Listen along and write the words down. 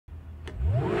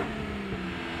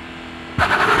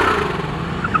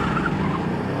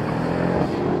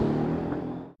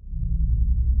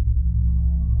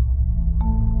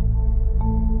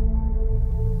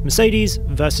Mercedes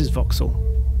versus Vauxhall,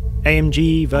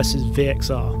 AMG versus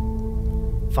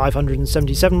VXR,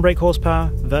 577 brake horsepower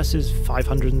versus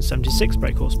 576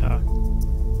 brake horsepower.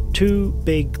 Two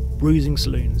big, bruising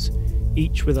saloons,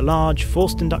 each with a large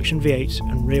forced induction V8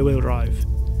 and rear-wheel drive.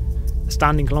 A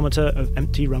standing kilometre of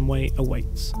empty runway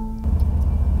awaits.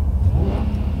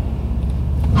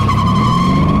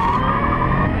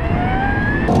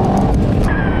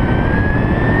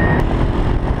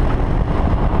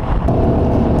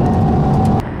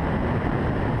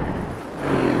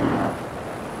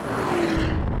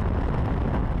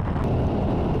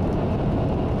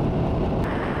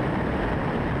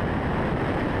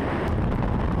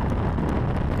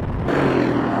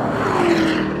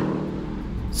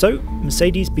 So,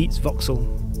 Mercedes beats Vauxhall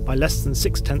by less than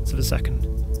 0.6 of a second.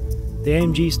 The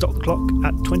AMG stopped the clock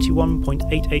at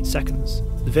 21.88 seconds,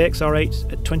 the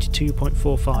VXR8 at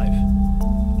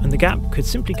 22.45, and the gap could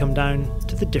simply come down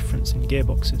to the difference in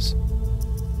gearboxes.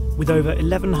 With over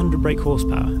 1100 brake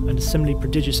horsepower and a similarly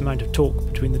prodigious amount of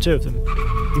torque between the two of them,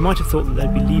 you might have thought that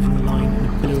they'd be leaving the line in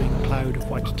a billowing cloud of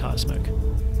white tyre smoke.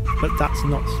 But that's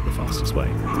not the fastest way.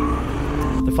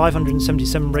 The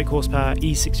 577 brake horsepower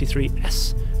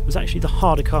E63 was actually the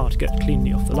harder car to get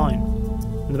cleanly off the line,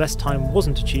 and the best time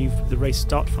wasn't achieved with the race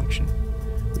start function,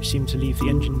 which seemed to leave the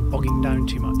engine bogging down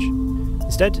too much.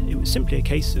 Instead, it was simply a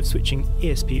case of switching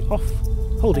ESP off,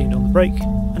 holding it on the brake,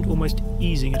 and almost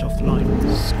easing it off the line,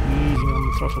 squeezing on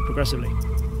the throttle progressively.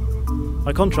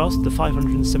 By contrast, the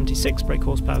 576 brake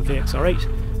horsepower VXR8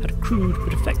 had a crude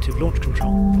but effective launch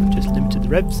control, that just limited the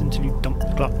revs until you dumped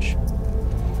the clutch.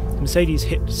 The Mercedes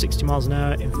hit 60 miles an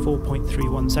hour in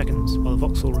 4.31 seconds, while the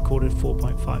Vauxhall recorded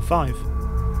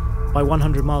 4.55. By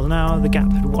 100 miles an hour, the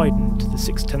gap had widened to the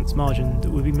 0.6 margin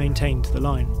that would be maintained to the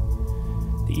line,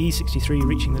 the E63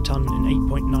 reaching the ton in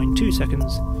 8.92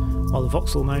 seconds, while the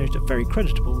Vauxhall managed a very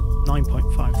creditable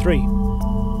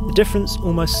 9.53. The difference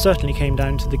almost certainly came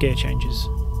down to the gear changes,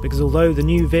 because although the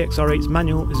new VXR8's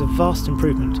manual is a vast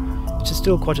improvement, it is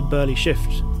still quite a burly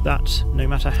shift that, no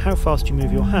matter how fast you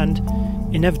move your hand,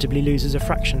 inevitably loses a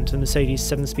fraction to the Mercedes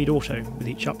 7-speed auto with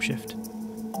each upshift.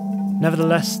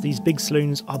 Nevertheless, these big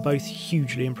saloons are both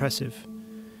hugely impressive.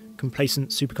 Complacent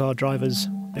supercar drivers,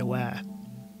 beware.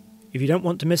 If you don't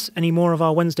want to miss any more of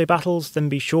our Wednesday battles, then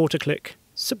be sure to click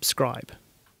subscribe.